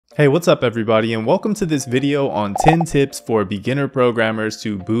Hey, what's up everybody, and welcome to this video on 10 tips for beginner programmers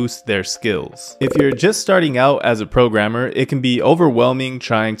to boost their skills. If you're just starting out as a programmer, it can be overwhelming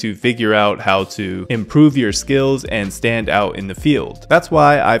trying to figure out how to improve your skills and stand out in the field. That's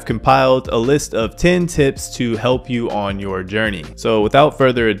why I've compiled a list of 10 tips to help you on your journey. So without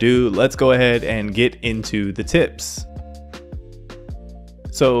further ado, let's go ahead and get into the tips.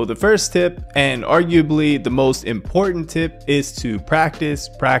 So the first tip, and arguably the most important tip, is to practice,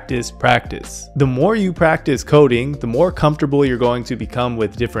 practice, practice. The more you practice coding, the more comfortable you're going to become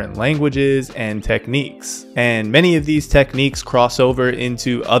with different languages and techniques. And many of these techniques cross over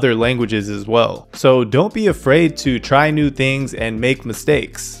into other languages as well. So don't be afraid to try new things and make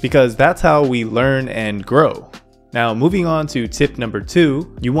mistakes, because that's how we learn and grow. Now, moving on to tip number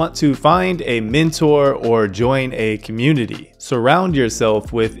 2, you want to find a mentor or join a community. Surround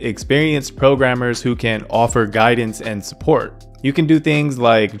yourself with experienced programmers who can offer guidance and support. You can do things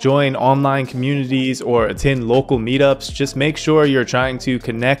like join online communities or attend local meetups. Just make sure you're trying to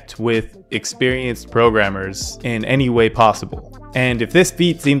connect with experienced programmers in any way possible. And if this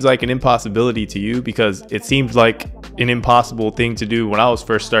feat seems like an impossibility to you, because it seemed like an impossible thing to do when I was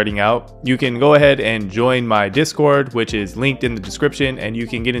first starting out, you can go ahead and join my Discord, which is linked in the description, and you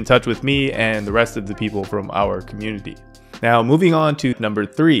can get in touch with me and the rest of the people from our community. Now, moving on to number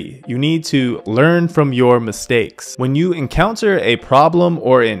 3, you need to learn from your mistakes. When you encounter a problem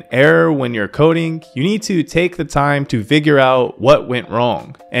or an error when you're coding, you need to take the time to figure out what went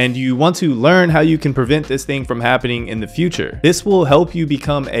wrong. And you want to learn how you can prevent this thing from happening in the future. This will help you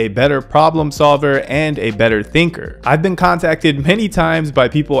become a better problem solver and a better thinker. I've been contacted many times by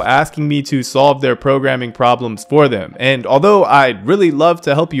people asking me to solve their programming problems for them. And although I'd really love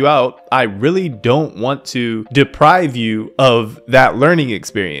to help you out, I really don't want to deprive you of that learning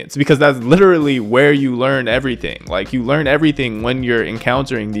experience, because that's literally where you learn everything. Like, you learn everything when you're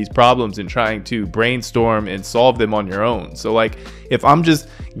encountering these problems and trying to brainstorm and solve them on your own. So like, if I'm just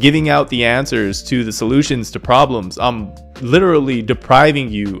giving out the answers to the solutions to problems, I'm literally depriving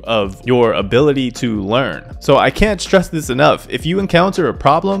you of your ability to learn. So I can't stress this enough. If you encounter a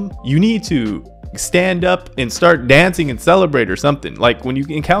problem, you need to stand up and start dancing and celebrate or something. Like, when you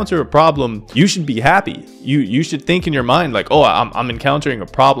encounter a problem, you should be happy. You should think in your mind like, oh, I'm encountering a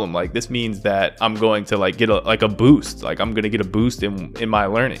problem. Like, this means that I'm going to like get a boost. Like, I'm gonna get a boost in my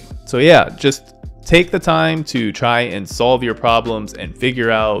learning. So yeah, just take the time to try and solve your problems and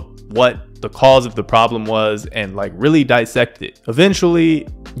figure out what the cause of the problem was and like really dissect it. Eventually,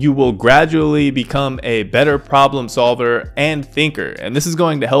 you will gradually become a better problem solver and thinker, and this is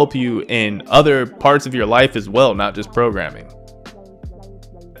going to help you in other parts of your life as well, not just programming.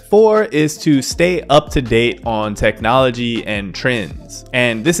 4 is to stay up to date on technology and trends.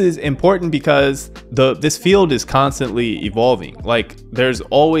 And this is important because this field is constantly evolving. Like, there's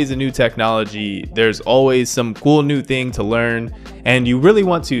always a new technology, there's always some cool new thing to learn, and you really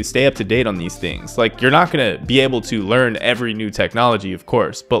want to stay up to date on these things. Like, you're not gonna be able to learn every new technology, of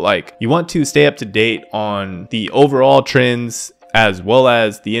course, but like, you want to stay up to date on the overall trends as well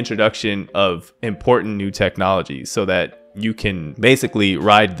as the introduction of important new technologies, so that you can basically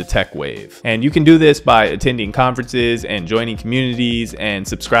ride the tech wave. And you can do this by attending conferences and joining communities and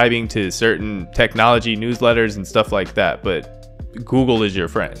subscribing to certain technology newsletters and stuff like that, but Google is your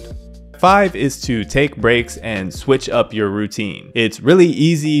friend. 5 is to take breaks and switch up your routine. It's really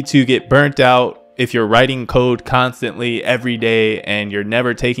easy to get burnt out if you're writing code constantly every day and you're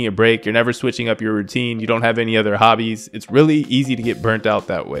never taking a break, you're never switching up your routine, you don't have any other hobbies. It's really easy to get burnt out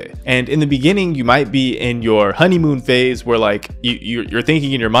that way. And in the beginning, you might be in your honeymoon phase where like you're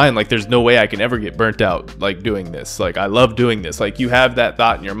thinking in your mind like, there's no way I can ever get burnt out like doing this. Like, I love doing this. Like, you have that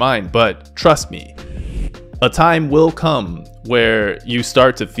thought in your mind, but trust me, a time will come where you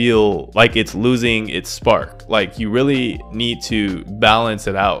start to feel like it's losing its spark. Like, you really need to balance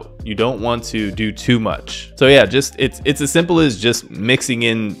it out. You don't want to do too much. So yeah, just it's as simple as just mixing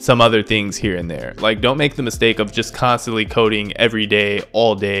in some other things here and there. Like, don't make the mistake of just constantly coding every day,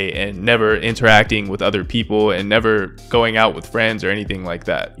 all day, and never interacting with other people and never going out with friends or anything like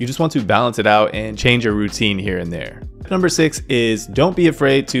that. You just want to balance it out and change your routine here and there. Number 6 is don't be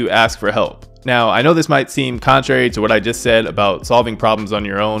afraid to ask for help. Now, I know this might seem contrary to what I just said about solving problems on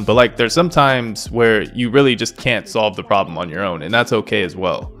your own, but like, there's some times where you really just can't solve the problem on your own, and that's okay as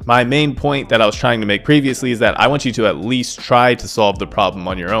well. My main point that I was trying to make previously is that I want you to at least try to solve the problem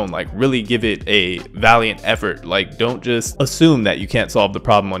on your own. Like, really give it a valiant effort. Like, don't just assume that you can't solve the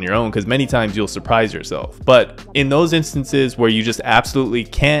problem on your own, because many times you'll surprise yourself. But in those instances where you just absolutely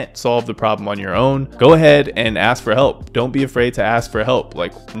can't solve the problem on your own, go ahead and ask for help. Don't be afraid to ask for help.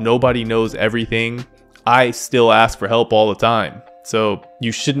 Like, nobody knows everything. I still ask for help all the time. So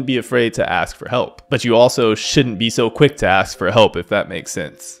you shouldn't be afraid to ask for help, but you also shouldn't be so quick to ask for help, if that makes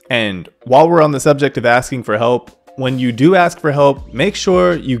sense. And while we're on the subject of asking for help, when you do ask for help, make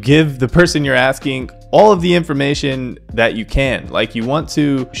sure you give the person you're asking all of the information that you can. Like, you want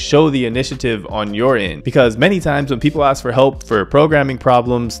to show the initiative on your end, because many times when people ask for help for programming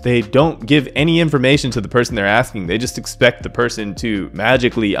problems, they don't give any information to the person they're asking. They just expect the person to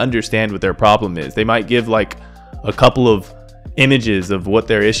magically understand what their problem is. They might give like a couple of images of what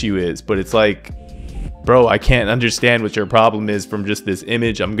their issue is, but it's like, bro, I can't understand what your problem is from just this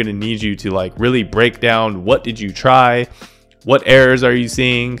image. I'm gonna need you to like really break down, what did you try? What errors are you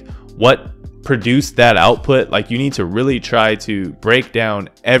seeing? What produced that output? Like, you need to really try to break down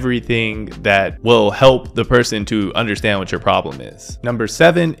everything that will help the person to understand what your problem is. Number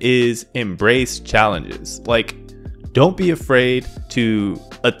 7 is embrace challenges. Like, don't be afraid to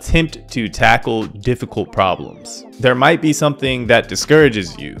attempt to tackle difficult problems. There might be something that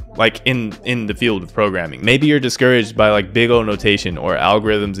discourages you, like in the field of programming. Maybe you're discouraged by like big O notation or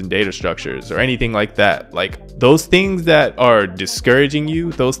algorithms and data structures or anything like that. Like, those things that are discouraging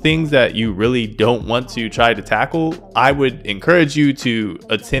you, those things that you really don't want to try to tackle, I would encourage you to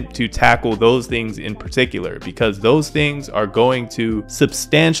attempt to tackle those things in particular, because those things are going to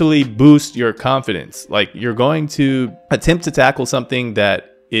substantially boost your confidence. Like, you're going to attempt to tackle something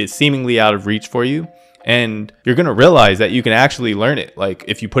that is seemingly out of reach for you, and you're going to realize that you can actually learn it. Like,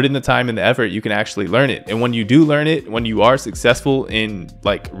 if you put in the time and the effort, you can actually learn it. And when you do learn it, when you are successful in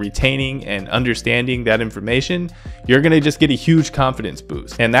like retaining and understanding that information, you're going to just get a huge confidence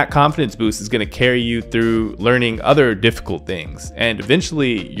boost. And that confidence boost is going to carry you through learning other difficult things. And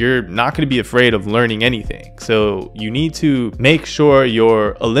eventually you're not going to be afraid of learning anything. So you need to make sure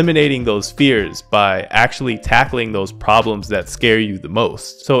you're eliminating those fears by actually tackling those problems that scare you the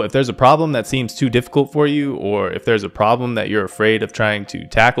most. So if there's a problem that seems too difficult for you, or if there's a problem that you're afraid of trying to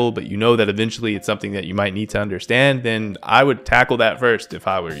tackle, but you know that eventually it's something that you might need to understand, then I would tackle that first if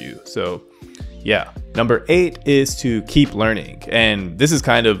I were you. So yeah. Number 8 is to keep learning. And this is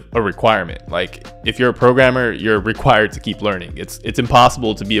kind of a requirement. Like, if you're a programmer, you're required to keep learning. It's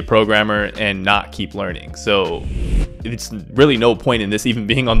impossible to be a programmer and not keep learning. So it's really no point in this even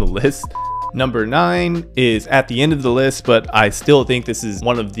being on the list. Number 9 is at the end of the list, but I still think this is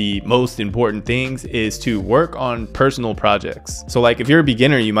one of the most important things, is to work on personal projects. So like, if you're a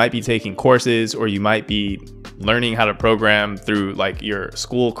beginner, you might be taking courses, or you might be learning how to program through like your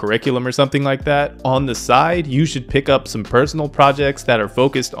school curriculum or something like that. On the side, you should pick up some personal projects that are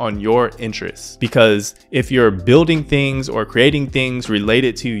focused on your interests, because if you're building things or creating things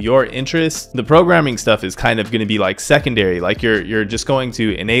related to your interests, the programming stuff is kind of going to be like secondary. Like, you're just going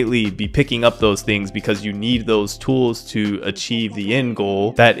to innately be picking up those things because you need those tools to achieve the end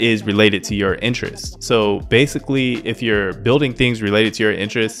goal that is related to your interests. So basically, if you're building things related to your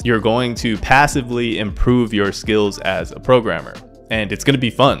interests, you're going to passively improve your skills as a programmer, and it's going to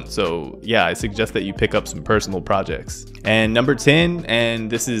be fun. So yeah, I suggest that you pick up some personal projects. And number 10, and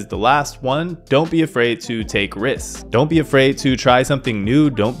this is the last one, don't be afraid to take risks. Don't be afraid to try something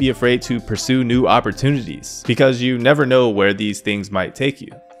new. Don't be afraid to pursue new opportunities, because you never know where these things might take you.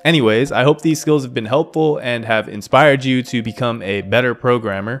 Anyways, I hope these skills have been helpful and have inspired you to become a better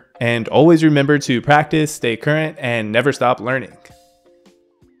programmer. And always remember to practice, stay current, and never stop learning.